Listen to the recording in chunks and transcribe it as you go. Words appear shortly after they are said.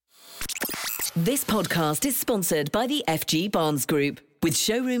This podcast is sponsored by the FG Barnes Group, with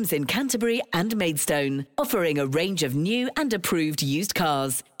showrooms in Canterbury and Maidstone, offering a range of new and approved used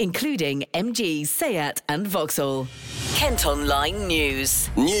cars, including MG, Seat and Vauxhall. Kent Online News.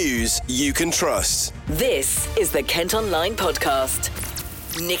 News you can trust. This is the Kent Online Podcast.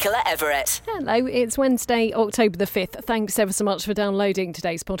 Nicola Everett. Hello, it's Wednesday, October the 5th. Thanks ever so much for downloading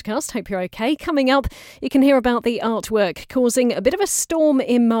today's podcast. Hope you're okay. Coming up, you can hear about the artwork causing a bit of a storm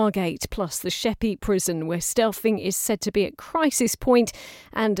in Margate, plus the Sheppey prison, where staffing is said to be at crisis point.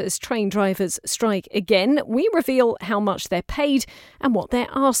 And as train drivers strike again, we reveal how much they're paid and what they're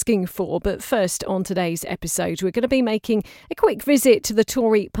asking for. But first, on today's episode, we're going to be making a quick visit to the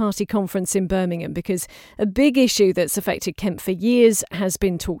Tory party conference in Birmingham, because a big issue that's affected Kent for years has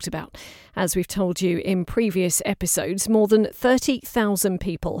been talked about. As we've told you in previous episodes, more than 30,000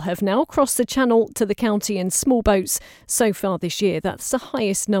 people have now crossed the channel to the county in small boats so far this year. That's the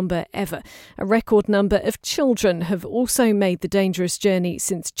highest number ever. A record number of children have also made the dangerous journey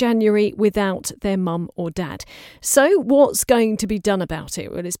since January without their mum or dad. So what's going to be done about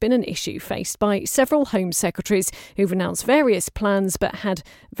it? Well, it's been an issue faced by several Home Secretaries who've announced various plans but had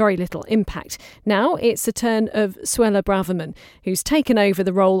very little impact. Now it's the turn of Suella Braverman, who's taken over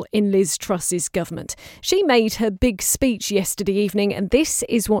the role in Liz Truss's government. She made her big speech yesterday evening, and this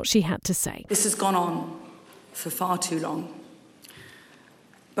is what she had to say. This has gone on for far too long.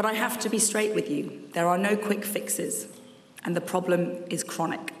 But I have to be straight with you. There are no quick fixes, and the problem is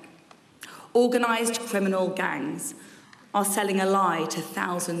chronic. Organised criminal gangs are selling a lie to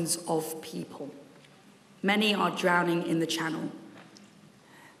thousands of people. Many are drowning in the Channel.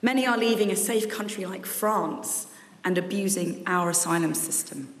 Many are leaving a safe country like France and abusing our asylum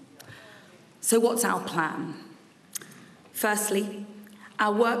system. So what's our plan? Firstly,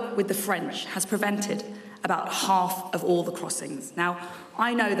 our work with the French has prevented about half of all the crossings. Now,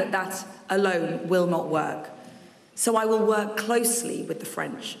 I know that that alone will not work, so I will work closely with the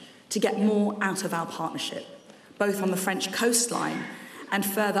French to get more out of our partnership, both on the French coastline and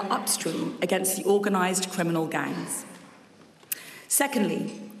further upstream against the organised criminal gangs.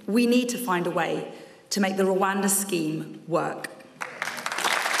 Secondly, we need to find a way to make the Rwanda scheme work.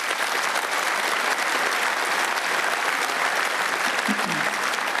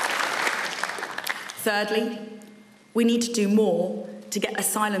 Thirdly, we need to do more to get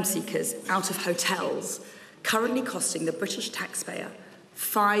asylum seekers out of hotels, currently costing the British taxpayer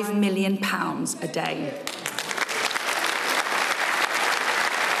 £5 million a day.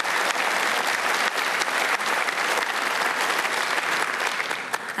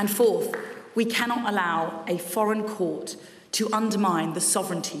 And fourth, we cannot allow a foreign court to undermine the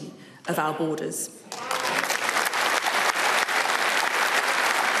sovereignty of our borders.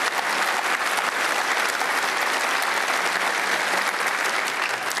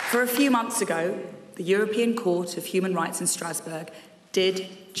 For a few months ago, the European Court of Human Rights in Strasbourg did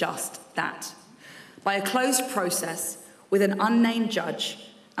just that. By a closed process, with an unnamed judge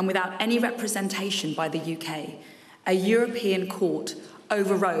and without any representation by the UK, a European court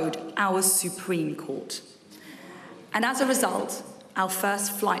overrode our Supreme Court. And as a result, our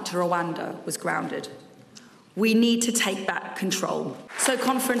first flight to Rwanda was grounded. We need to take back control. So,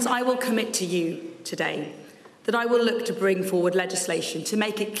 Conference, I will commit to you today that I will look to bring forward legislation to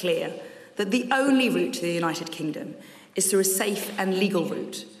make it clear that the only route to the United Kingdom is through a safe and legal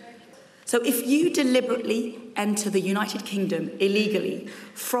route. So if you deliberately enter the United Kingdom illegally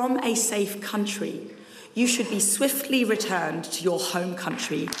from a safe country, you should be swiftly returned to your home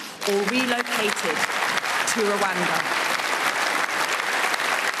country or relocated to Rwanda.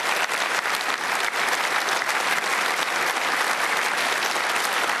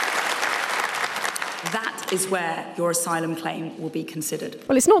 That is where your asylum claim will be considered.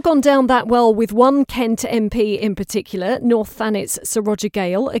 Well, it's not gone down that well with one Kent MP in particular. North Thanet's Sir Roger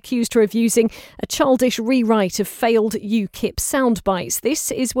Gale accused her of using a childish rewrite of failed UKIP soundbites.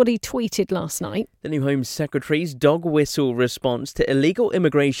 This is what he tweeted last night. The new Home Secretary's dog whistle response to illegal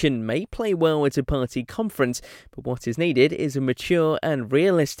immigration may play well at a party conference, but what is needed is a mature and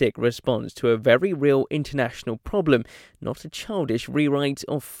realistic response to a very real international problem, not a childish rewrite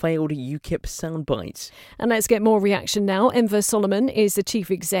of failed UKIP soundbites. And let's get more reaction now. Enver Solomon is the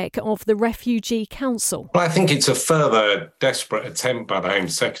chief exec of the Refugee Council. Well, I think it's a further desperate attempt by the Home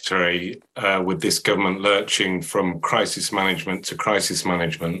Secretary with this government lurching from crisis management to crisis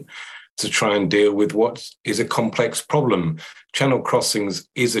management to try and deal with what is a complex problem. Channel crossings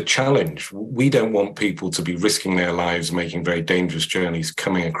is a challenge. We don't want people to be risking their lives, making very dangerous journeys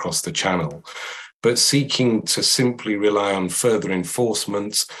coming across the channel. But seeking to simply rely on further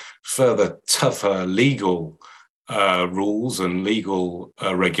enforcements, further tougher legal rules and legal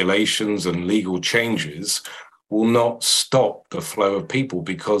regulations and legal changes will not stop the flow of people,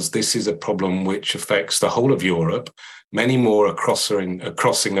 because this is a problem which affects the whole of Europe. Many more are crossing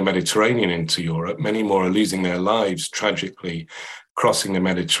the Mediterranean into Europe. Many more are losing their lives tragically crossing the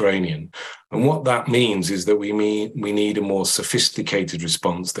Mediterranean. And what that means is that we need a more sophisticated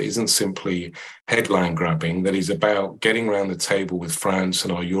response that isn't simply headline grabbing, that is about getting around the table with France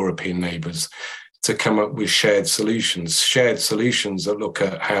and our European neighbours to come up with shared solutions that look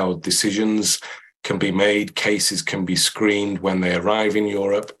at how decisions can be made, cases can be screened when they arrive in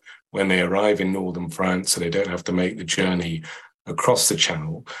Europe, when they arrive in northern France, so they don't have to make the journey across the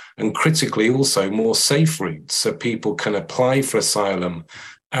Channel, and critically also more safe routes so people can apply for asylum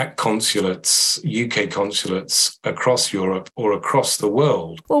at consulates, UK consulates across Europe or across the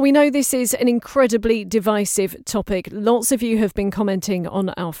world. Well, we know this is an incredibly divisive topic. Lots of you have been commenting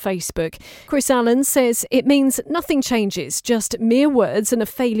on our Facebook. Chris Allen says it means nothing changes, just mere words and a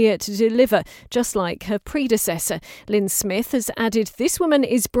failure to deliver, just like her predecessor. Lynn Smith has added, this woman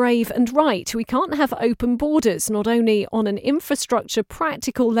is brave and right. We can't have open borders, not only on an infrastructure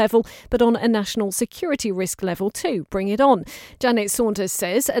practical level, but on a national security risk level too. Bring it on. Janet Saunders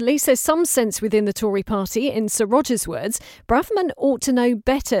says, at least there's some sense within the Tory party. In Sir Roger's words, Braverman ought to know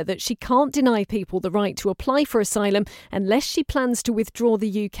better that she can't deny people the right to apply for asylum unless she plans to withdraw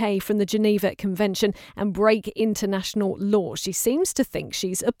the UK from the Geneva Convention and break international law. She seems to think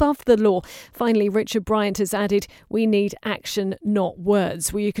she's above the law. Finally, Richard Bryant has added, we need action, not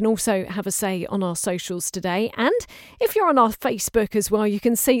words. Well, you can also have a say on our socials today. And if you're on our Facebook as well, you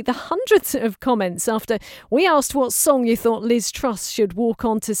can see the hundreds of comments after we asked what song you thought Liz Truss should walk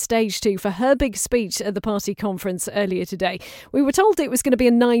on to stage to for her big speech at the party conference earlier today. We were told it was going to be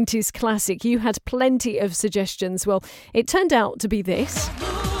a 90s classic. You had plenty of suggestions. Well, it turned out to be this.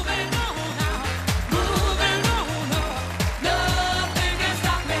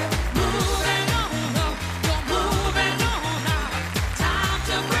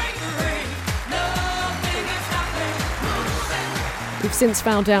 We've since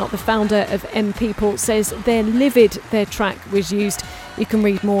found out the founder of M People says they're livid their track was used. You can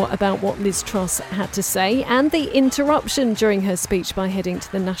read more about what Liz Truss had to say and the interruption during her speech by heading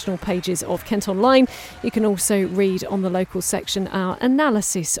to the national pages of Kent Online. You can also read on the local section our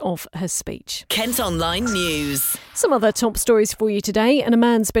analysis of her speech. Kent Online News. Some other top stories for you today, and a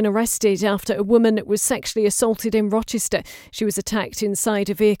man's been arrested after a woman was sexually assaulted in Rochester. She was attacked inside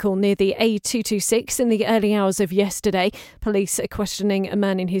a vehicle near the A226 in the early hours of yesterday. Police are questioning a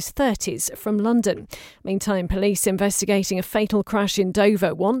man in his 30s from London. Meantime, police investigating a fatal crash in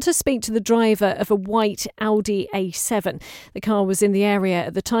Dover want to speak to the driver of a white Audi A7. The car was in the area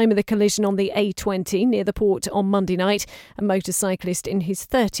at the time of the collision on the A20 near the port on Monday night. A motorcyclist in his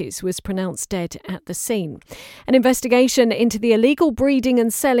 30s was pronounced dead at the scene. An investigation into the illegal breeding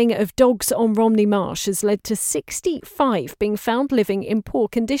and selling of dogs on Romney Marsh has led to 65 being found living in poor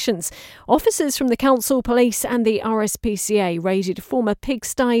conditions. Officers from the council, police and the RSPCA raided former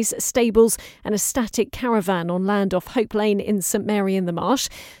pigsties, stables and a static caravan on land off Hope Lane in St Mary in the Marsh.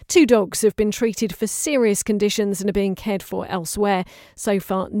 2 dogs have been treated for serious conditions and are being cared for elsewhere. So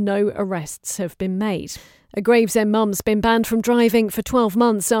far, no arrests have been made. A Gravesend mum's been banned from driving for 12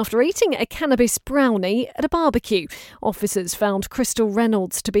 months after eating a cannabis brownie at a barbecue. Officers found Crystal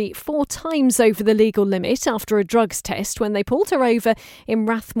Reynolds to be 4 times over the legal limit after a drugs test when they pulled her over in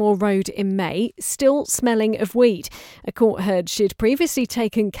Rathmore Road in May, still smelling of weed. A court heard she'd previously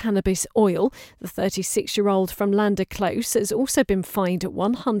taken cannabis oil. The 36-year-old from Lander Close has also been fined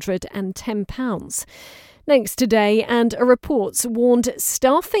 £110. Next today, and a report warned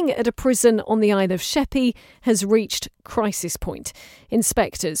staffing at a prison on the Isle of Sheppey has reached crisis point.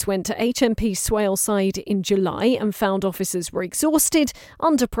 Inspectors went to HMP Swaleside in July and found officers were exhausted,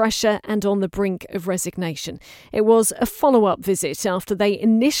 under pressure and on the brink of resignation. It was a follow-up visit after they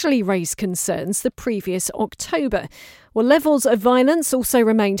initially raised concerns the previous October. Well, levels of violence also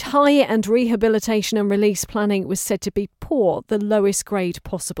remained high and rehabilitation and release planning was said to be poor, the lowest grade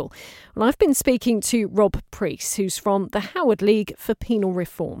possible. Well, I've been speaking to Rob Preece, who's from the Howard League for Penal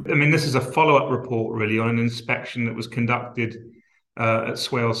Reform. I mean, this is a follow-up report, really, on an inspection that was conducted at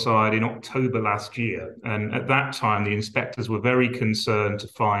Swaleside in October last year. And at that time, the inspectors were very concerned to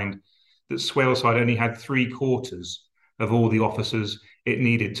find that Swaleside only had 3/4 of all the officers it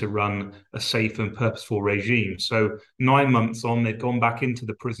needed to run a safe and purposeful regime. So 9 months on, they've gone back into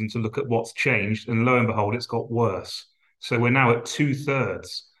the prison to look at what's changed, and lo and behold, it's got worse. So we're now at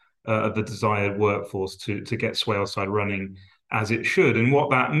 2/3 of the desired workforce to get Swaleside running as it should. And what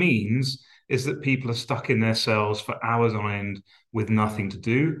that means is that people are stuck in their cells for hours on end with nothing to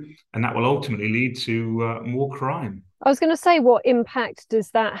do, and that will ultimately lead to more crime. I was going to say, what impact does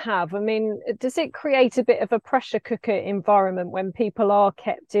that have? I mean, does it create a bit of a pressure cooker environment when people are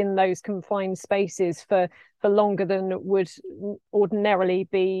kept in those confined spaces for longer than would ordinarily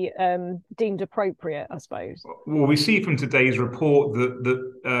be deemed appropriate, I suppose? Well, we see from today's report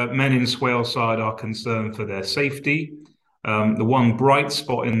that men in Swaleside are concerned for their safety. The one bright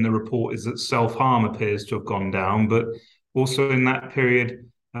spot in the report is that self-harm appears to have gone down, but also in that period,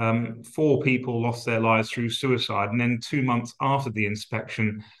 4 people lost their lives through suicide. And then 2 months after the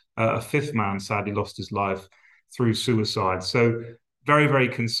inspection, a 5th man sadly lost his life through suicide. So very, very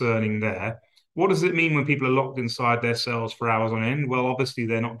concerning there. What does it mean when people are locked inside their cells for hours on end? Well, obviously,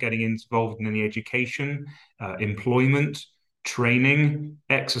 they're not getting involved in any education, employment, training,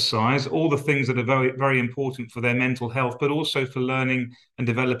 exercise, all the things that are very, very important for their mental health, but also for learning and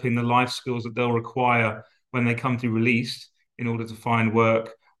developing the life skills that they'll require when they come to be released in order to find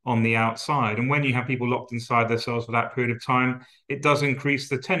work on the outside. And when you have people locked inside their cells for that period of time, it does increase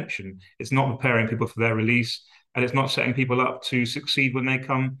the tension. It's not preparing people for their release, and it's not setting people up to succeed when they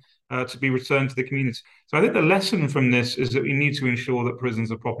come to be returned to the community. So I think the lesson from this is that we need to ensure that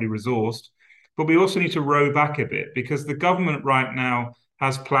prisons are properly resourced, but we also need to row back a bit, because the government right now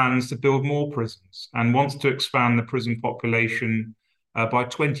has plans to build more prisons and wants to expand the prison population by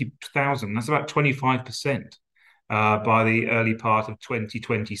 20,000. That's about 25%. By the early part of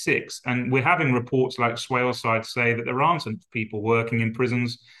 2026. And we're having reports like Swaleside say that there aren't enough people working in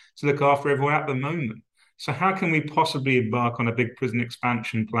prisons to look after everyone at the moment. So how can we possibly embark on a big prison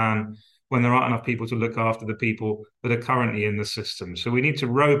expansion plan when there aren't enough people to look after the people that are currently in the system? So we need to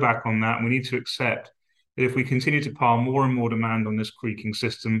row back on that, and we need to accept that if we continue to pile more and more demand on this creaking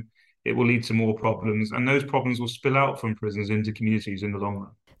system, it will lead to more problems, and those problems will spill out from prisons into communities in the long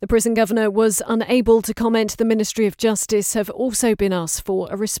run. The prison governor was unable to comment. The Ministry of Justice have also been asked for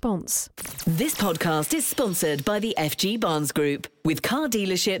a response. This podcast is sponsored by the FG Barnes Group, with car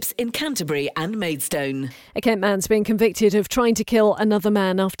dealerships in Canterbury and Maidstone. A Kent man's been convicted of trying to kill another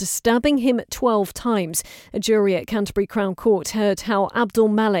man after stabbing him 12 times. A jury at Canterbury Crown Court heard how Abdul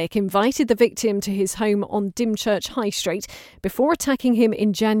Malik invited the victim to his home on Dymchurch High Street before attacking him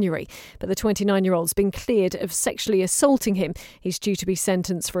in January. But the 29-year-old's been cleared of sexually assaulting him. He's due to be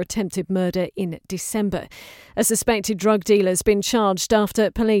sentenced for attempted murder in December. A suspected drug dealer's been charged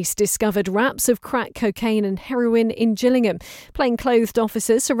after police discovered wraps of crack cocaine and heroin in Gillingham. Plainclothed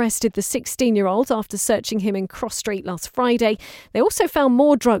officers arrested the 16-year-old after searching him in Cross Street last Friday. They also found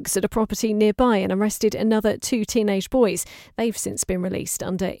more drugs at a property nearby and arrested another 2 teenage boys. They've since been released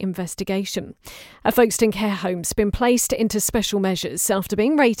under investigation. A Folkestone care home's been placed into special measures after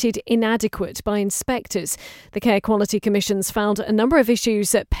being rated inadequate by inspectors. The Care Quality Commission's found a number of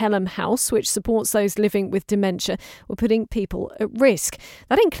issues at Pelham House, which supports those living with dementia, were putting people at risk.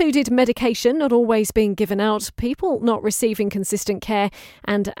 That included medication not always being given out, people not receiving consistent care,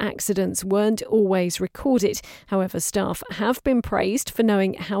 and accidents weren't always recorded. However, staff have been praised for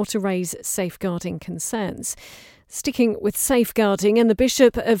knowing how to raise safeguarding concerns. Sticking with safeguarding, and the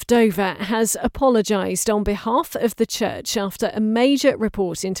Bishop of Dover has apologised on behalf of the church after a major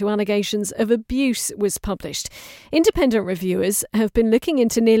report into allegations of abuse was published. Independent reviewers have been looking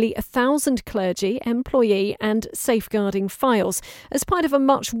into nearly 1,000 clergy, employee and safeguarding files as part of a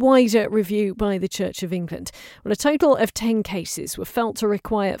much wider review by the Church of England. Well, a total of 10 cases were felt to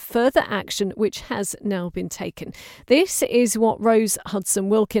require further action, which has now been taken. This is what Rose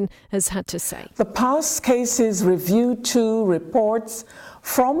Hudson-Wilkin has had to say. The past cases reviewed 2 reports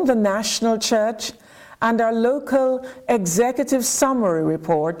from the National Church and our local executive summary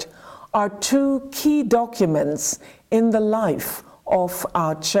report are 2 key documents in the life of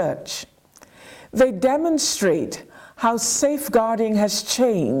our church. They demonstrate how safeguarding has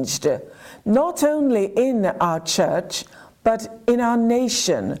changed, not only in our church, but in our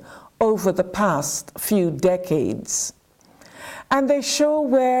nation over the past few decades. And they show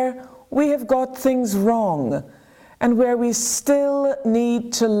where we have got things wrong and where we still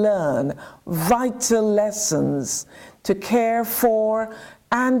need to learn vital lessons to care for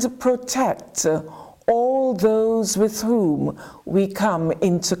and protect all those with whom we come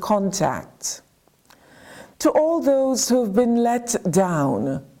into contact. To all those who have been let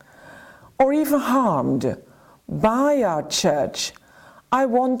down or even harmed by our church, I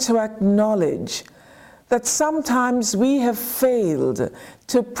want to acknowledge that sometimes we have failed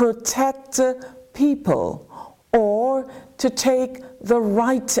to protect people or to take the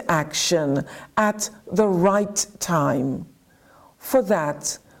right action at the right time. For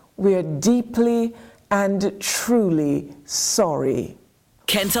that, we are deeply and truly sorry.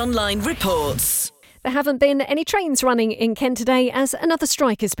 Kent Online reports. There haven't been any trains running in Kent today as another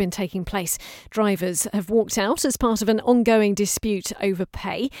strike has been taking place. Drivers have walked out as part of an ongoing dispute over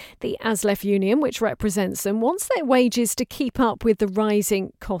pay. The ASLEF union, which represents them, wants their wages to keep up with the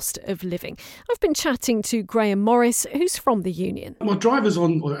rising cost of living. I've been chatting to Graham Morris, who's from the union. Well, drivers or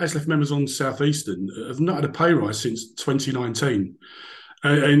ASLEF members on South Eastern have not had a pay rise since 2019.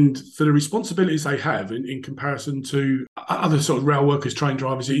 And for the responsibilities they have in comparison to other sort of rail workers, train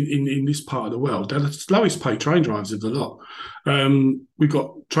drivers in this part of the world, they're the lowest paid train drivers of the lot. We've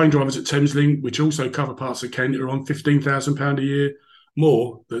got train drivers at Thameslink, which also cover parts of Kent, who are on £15,000 a year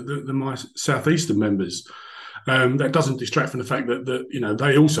more than my South Eastern members. That doesn't distract from the fact that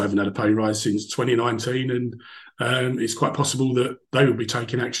they also haven't had a pay rise since 2019, and it's quite possible that they will be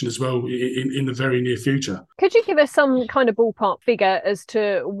taking action as well in the very near future. Could you give us some kind of ballpark figure as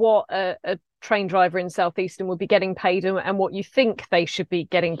to what a train driver in South Eastern would be getting paid and what you think they should be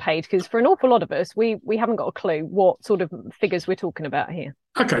getting paid? Because for an awful lot of us, we haven't got a clue what sort of figures we're talking about here.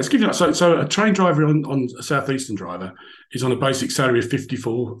 Okay, let's give you that. So a train driver on a South Eastern driver is on a basic salary of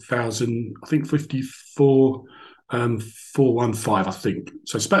 54,000, I think 415, I think.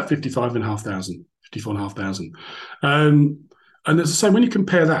 So it's about 55,500. 54,500. And as I say, when you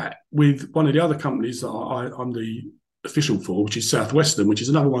compare that with one of the other companies that I'm the official for, which is South Western, which is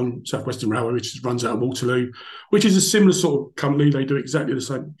another one, South Western Railway, which runs out of Waterloo, which is a similar sort of company. They do exactly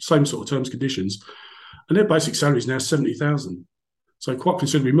the same sort of terms and conditions. And their basic salary is now 70,000. So quite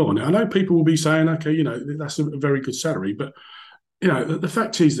considerably more. Now, I know people will be saying, okay, that's a very good salary, but the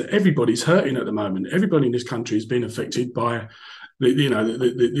fact is that everybody's hurting at the moment. Everybody in this country has been affected by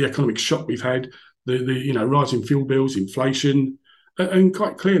the economic shock we've had, the rising fuel bills, inflation, and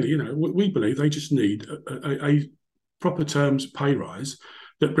quite clearly, we believe they just need a proper terms pay rise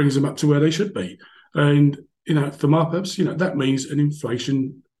that brings them up to where they should be. And for my purpose, that means at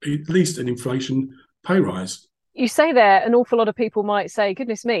least an inflation pay rise. You say there, an awful lot of people might say,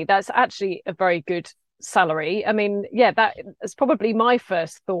 goodness me, that's actually a very good salary. I mean, yeah, that is probably my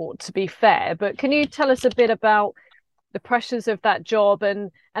first thought, to be fair. But can you tell us a bit about the pressures of that job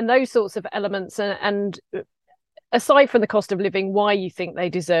and those sorts of elements, and aside from the cost of living, why you think they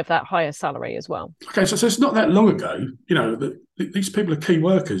deserve that higher salary as well? Okay, so it's not that long ago, these people are key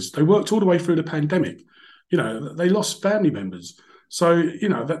workers. They worked all the way through the pandemic. They lost family members. So,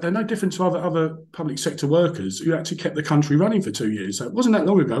 they're no different to other public sector workers who actually kept the country running for 2 years. So it wasn't that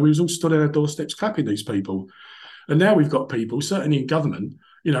long ago, we was all stood at our doorsteps clapping these people. And now we've got people, certainly in government,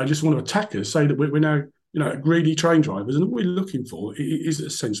 just want to attack us, say that we're now greedy train drivers, and what we're looking for is a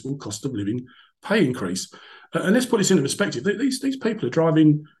sensible cost of living pay increase. And let's put this into perspective. These people are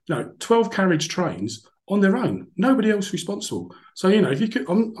driving, 12 carriage trains on their own. Nobody else responsible. So, if you could,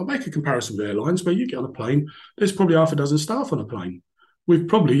 I'll make a comparison with airlines where you get on a plane, there's probably half a dozen staff on a plane. With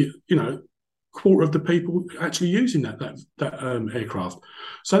probably, quarter of the people actually using that aircraft.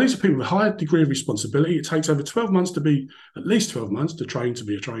 So these are people with a higher degree of responsibility. It takes over at least 12 months to train to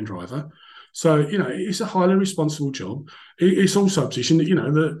be a train driver. So, it's a highly responsible job. It's also a position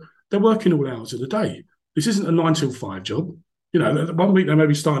that, they're working all hours of the day. This isn't a 9 till 5 job. 1 week they may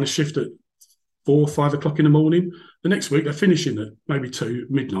be starting a shift at 4 or 5 o'clock in the morning. The next week they're finishing at maybe 2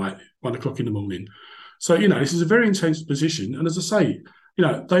 midnight, 1 o'clock in the morning. So, this is a very intense position. And as I say,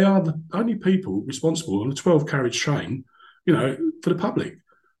 they are the only people responsible on a 12 carriage train, for the public.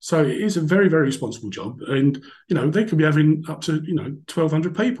 So it is a very, very responsible job. And, they could be having up to,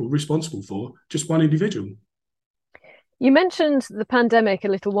 1,200 people responsible for just one individual. You mentioned the pandemic a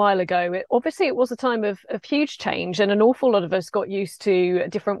little while ago. Obviously, it was a time of huge change, and an awful lot of us got used to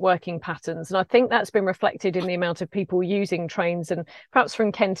different working patterns. And I think that's been reflected in the amount of people using trains, and perhaps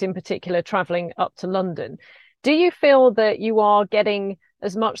from Kent in particular, travelling up to London. Do you feel that you are getting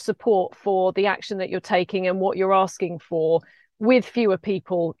as much support for the action that you're taking and what you're asking for with fewer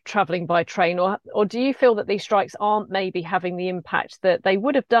people travelling by train? Or do you feel that these strikes aren't maybe having the impact that they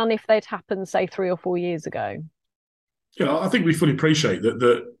would have done if they'd happened, say, 3 or 4 years ago? Yeah, I think we fully appreciate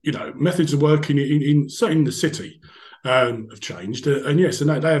that methods of working certainly in the city have changed, and yes,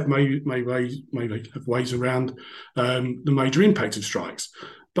 and they have maybe have ways around the major impact of strikes.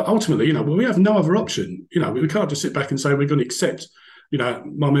 But ultimately, we have no other option. We can't just sit back and say we're going to accept,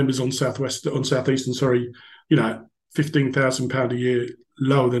 my members on South Eastern, £15,000 a year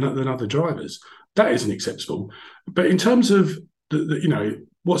lower than other drivers. That isn't acceptable. But in terms of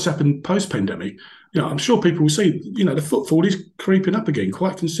what's happened post-pandemic, I'm sure people will see, the footfall is creeping up again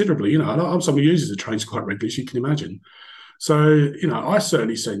quite considerably. I'm someone who uses the trains quite regularly, as you can imagine. So, I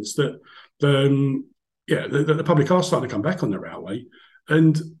certainly sense that the public are starting to come back on the railway.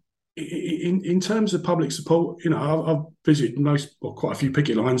 And in terms of public support, I've visited quite a few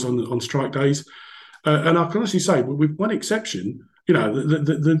picket lines on strike days, and I can honestly say, with one exception,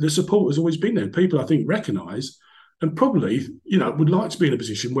 the support has always been there. People, I think, recognise and probably, would like to be in a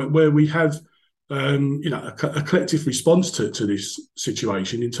position where we have, a collective response to this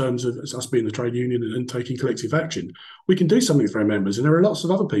situation in terms of us being the trade union and taking collective action. We can do something for our members, and there are lots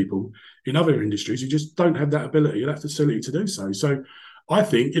of other people in other industries who just don't have that ability or that facility to do so. So I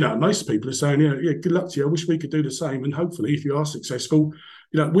think, most people are saying, good luck to you. I wish we could do the same. And hopefully, if you are successful,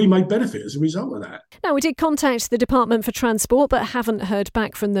 we may benefit as a result of that. Now, we did contact the Department for Transport, but haven't heard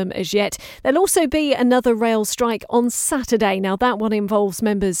back from them as yet. There'll also be another rail strike on Saturday. Now, that one involves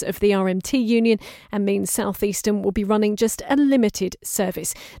members of the RMT union and means South Eastern will be running just a limited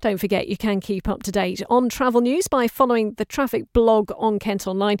service. Don't forget, you can keep up to date on travel news by following the traffic blog on Kent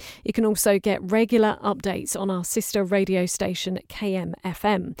Online. You can also get regular updates on our sister radio station,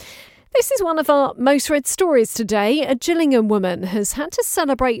 KMFM. This is one of our most read stories today. A Gillingham woman has had to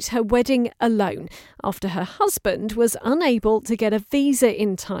celebrate her wedding alone after her husband was unable to get a visa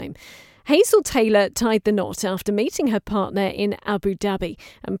in time. Hazel Taylor tied the knot after meeting her partner in Abu Dhabi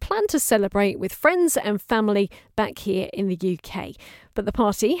and planned to celebrate with friends and family back here in the UK. But the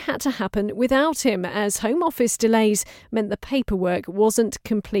party had to happen without him as Home Office delays meant the paperwork wasn't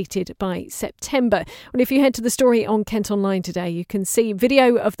completed by September. Well, if you head to the story on Kent Online today, you can see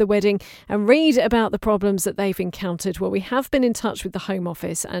video of the wedding and read about the problems that they've encountered. Well, we have been in touch with the Home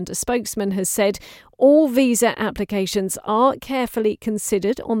Office, and a spokesman has said all visa applications are carefully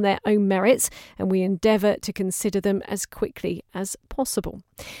considered on their own merits, and we endeavour to consider them as quickly as possible.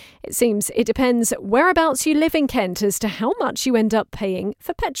 It seems it depends whereabouts you live in Kent as to how much you end up paying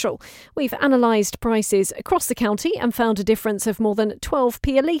for petrol. We've analysed prices across the county and found a difference of more than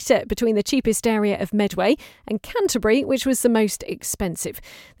 12p a litre between the cheapest area of Medway and Canterbury, which was the most expensive.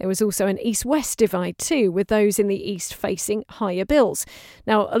 There was also an east-west divide too, with those in the east facing higher bills.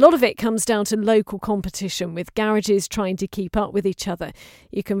 Now, a lot of it comes down to local competition, with garages trying to keep up with each other.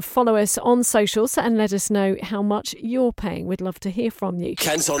 You can follow us on socials and let us know how much you're paying. We'd love to hear from you.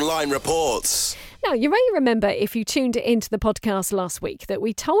 Kent Online reports. Now, you may remember, if you tuned into the podcast last week, that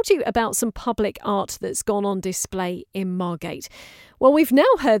we told you about some public art that's gone on display in Margate. Well, we've now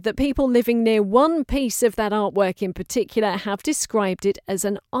heard that people living near one piece of that artwork in particular have described it as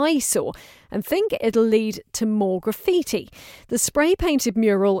an eyesore and think it'll lead to more graffiti. The spray-painted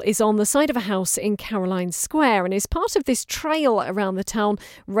mural is on the side of a house in Caroline Square and is part of this trail around the town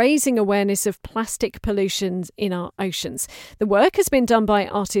raising awareness of plastic pollution in our oceans. The work has been done by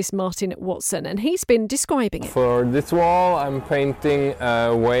artist Martin Watson, and he's been describing it. For this wall, I'm painting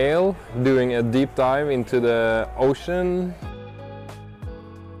a whale doing a deep dive into the ocean.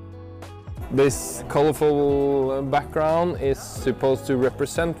 This colourful background is supposed to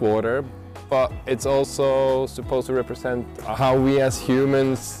represent water, but it's also supposed to represent how we as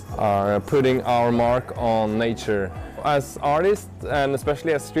humans are putting our mark on nature. As artists, and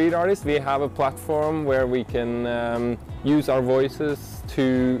especially as street artists, we have a platform where we can use our voices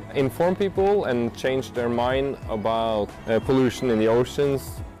to inform people and change their mind about pollution in the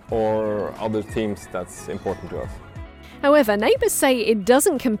oceans or other themes that's important to us. However, neighbours say it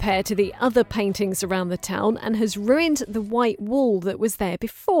doesn't compare to the other paintings around the town and has ruined the white wall that was there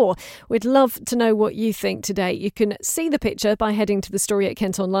before. We'd love to know what you think today. You can see the picture by heading to the story at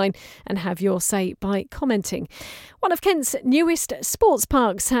Kent Online and have your say by commenting. One of Kent's newest sports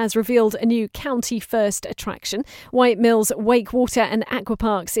parks has revealed a new county-first attraction. White Mills Wake Water and Aqua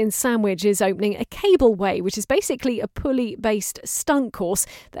Parks in Sandwich is opening a cableway, which is basically a pulley-based stunt course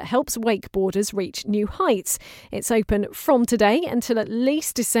that helps wakeboarders reach new heights. It's open from today until at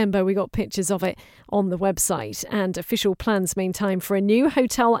least December. We got pictures of it on the website, and official plans meantime for a new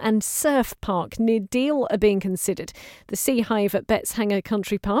hotel and surf park near Deal are being considered. The Sea Hive at Bettshanger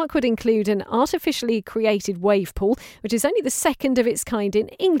Country Park would include an artificially created wave pool, which is only the second of its kind in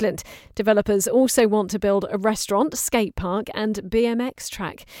England. Developers also want to build a restaurant, skate park and BMX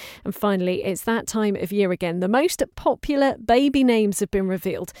track. And finally, it's that time of year again. The most popular baby names have been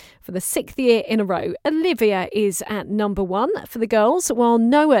revealed. For the 6th year in a row, Olivia is at number 1 for the girls, while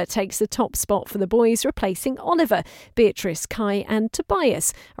Noah takes the top spot for the boys, replacing Oliver. Beatrice, Kai and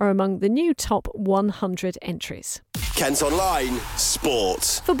Tobias are among the new top 100 entries. Kent Online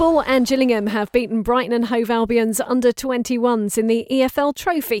Sport. Football and Gillingham have beaten Brighton and Hove Albion's under-21s in the EFL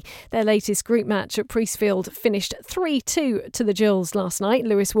Trophy. Their latest group match at Priestfield finished 3-2 to the Gills last night.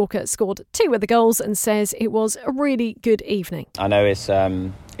 Lewis Walker scored 2 of the goals and says it was a really good evening. I know it's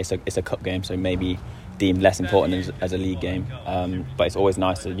a cup game, so maybe deemed less important as a league game, but it's always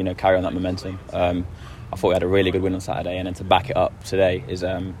nice to carry on that momentum. I thought we had a really good win on Saturday, and then to back it up today is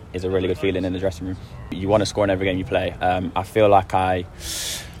a really good feeling in the dressing room. You want to score in every game you play. I feel like I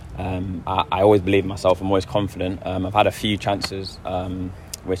always believe in myself. I'm always confident. I've had a few chances,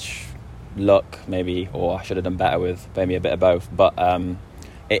 which luck maybe, or I should have done better with, maybe a bit of both. But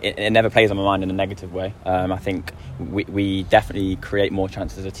it never plays on my mind in a negative way. I think we definitely create more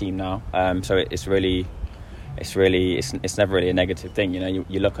chances as a team now. So it's never really a negative thing. You know,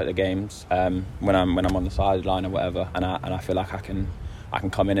 you look at the games when I'm on the sideline or whatever, and I feel like I can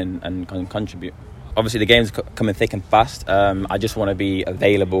come in and contribute. Obviously, the game's coming thick and fast. I just want to be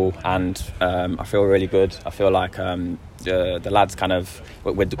available, and I feel really good. I feel like the lads kind of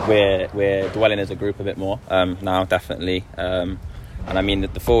we're dwelling as a group a bit more now, definitely. And I mean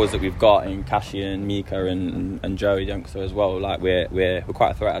the forwards that we've got in Cashian, Mika, and Joe youngster as well. Like we're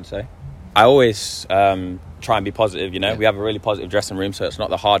quite a threat, I'd say. I always try and be positive. You know, we have a really positive dressing room, so it's not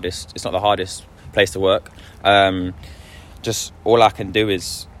the hardest place to work. Just all I can do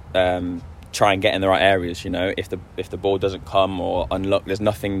is try and get in the right areas. You know, if the ball doesn't come or unlock, there's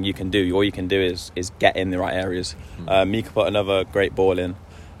nothing you can do. All you can do is get in the right areas. Mika put another great ball in,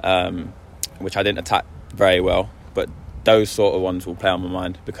 which I didn't attack very well, but those sort of ones will play on my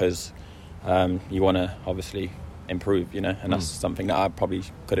mind because you want to obviously improve, you know, and that's something that I probably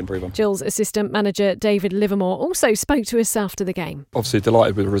could improve on. Gills assistant manager David Livermore also spoke to us after the game. Obviously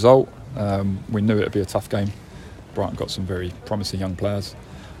delighted with the result. We knew it would be a tough game. Brighton got some very promising young players,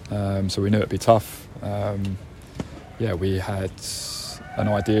 so we knew it would be tough. We had an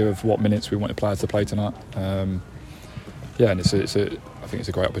idea of what minutes we wanted players to play tonight. And I think it's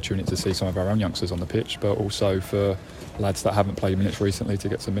a great opportunity to see some of our own youngsters on the pitch, but also for lads that haven't played minutes recently to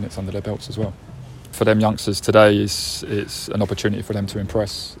get some minutes under their belts as well. For them youngsters today, it's an opportunity for them to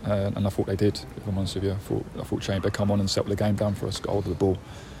impress, and I thought they did. If I'm honest with you, I thought Chamber come on and settled the game down for us, got hold of the ball,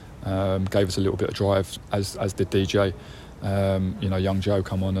 gave us a little bit of drive, as did DJ. Young Joe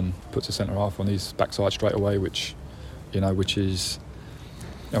come on and puts a centre half on his backside straight away, which is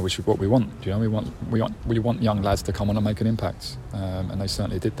what we want. You know, we want young lads to come on and make an impact, and they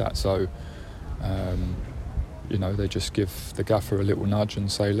certainly did that. So, they just give the gaffer a little nudge and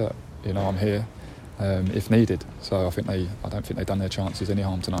say, look, I'm here. If needed. So I don't think they've done their chances any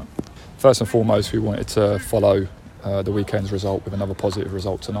harm tonight. First and foremost, we wanted to follow the weekend's result with another positive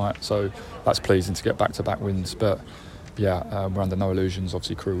result tonight. So that's pleasing to get back-to-back wins. But we're under no illusions.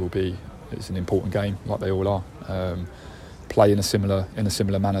 Obviously, Crewe it's an important game, like they all are. Play in a similar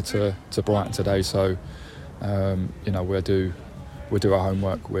manner to Brighton today. So we'll do our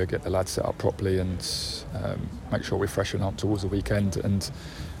homework. We'll get the lads set up properly and make sure we freshen up towards the weekend. And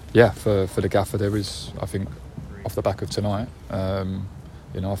for the gaffer, there is, I think, off the back of tonight, I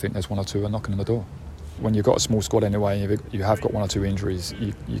think there's one or two are knocking on the door. When you've got a small squad anyway, and you have got one or two injuries,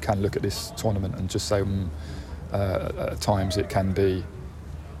 you can look at this tournament and just say, at times it can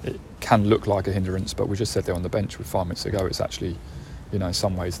look like a hindrance, but we just said there on the bench with 5 minutes to go, it's actually, in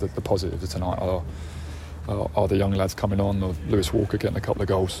some ways, the positives of tonight are the young lads coming on, or Lewis Walker getting a couple of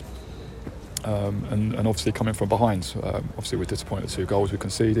goals. And obviously coming from behind. Obviously we're disappointed with 2 goals we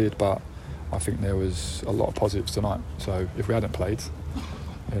conceded, but I think there was a lot of positives tonight. So if we hadn't played,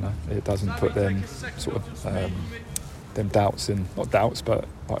 it doesn't put them sort of them doubts in, not doubts, but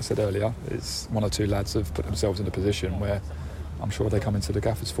like I said earlier, it's 1 or 2 lads have put themselves in a position where I'm sure they come into the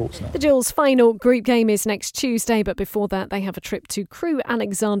gaffer's thoughts now. The Gills' final group game is next Tuesday, but before that they have a trip to Crewe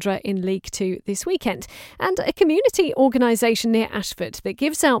Alexandra in League 2 this weekend. And a community organisation near Ashford that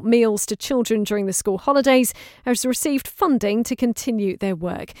gives out meals to children during the school holidays has received funding to continue their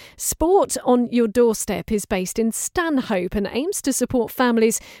work. Sport on Your Doorstep is based in Stanhope and aims to support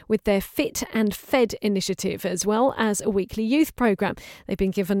families with their Fit and Fed initiative, as well as a weekly youth programme. They've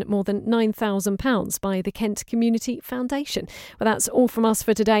been given more than £9,000 by the Kent Community Foundation. Well, that's all from us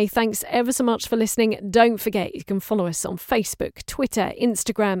for today. Thanks ever so much for listening. Don't forget, you can follow us on Facebook, Twitter,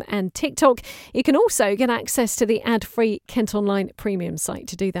 Instagram and TikTok. You can also get access to the ad-free Kent Online premium site.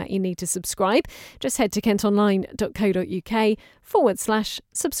 To do that, you need to subscribe. Just head to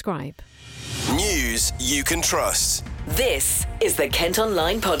kentonline.co.uk/subscribe. News you can trust. This is the Kent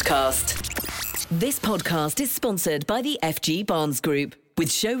Online Podcast. This podcast is sponsored by the FG Barnes Group, with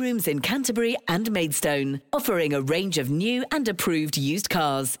showrooms in Canterbury and Maidstone, offering a range of new and approved used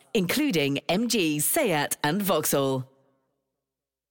cars, including MG, Seat and Vauxhall.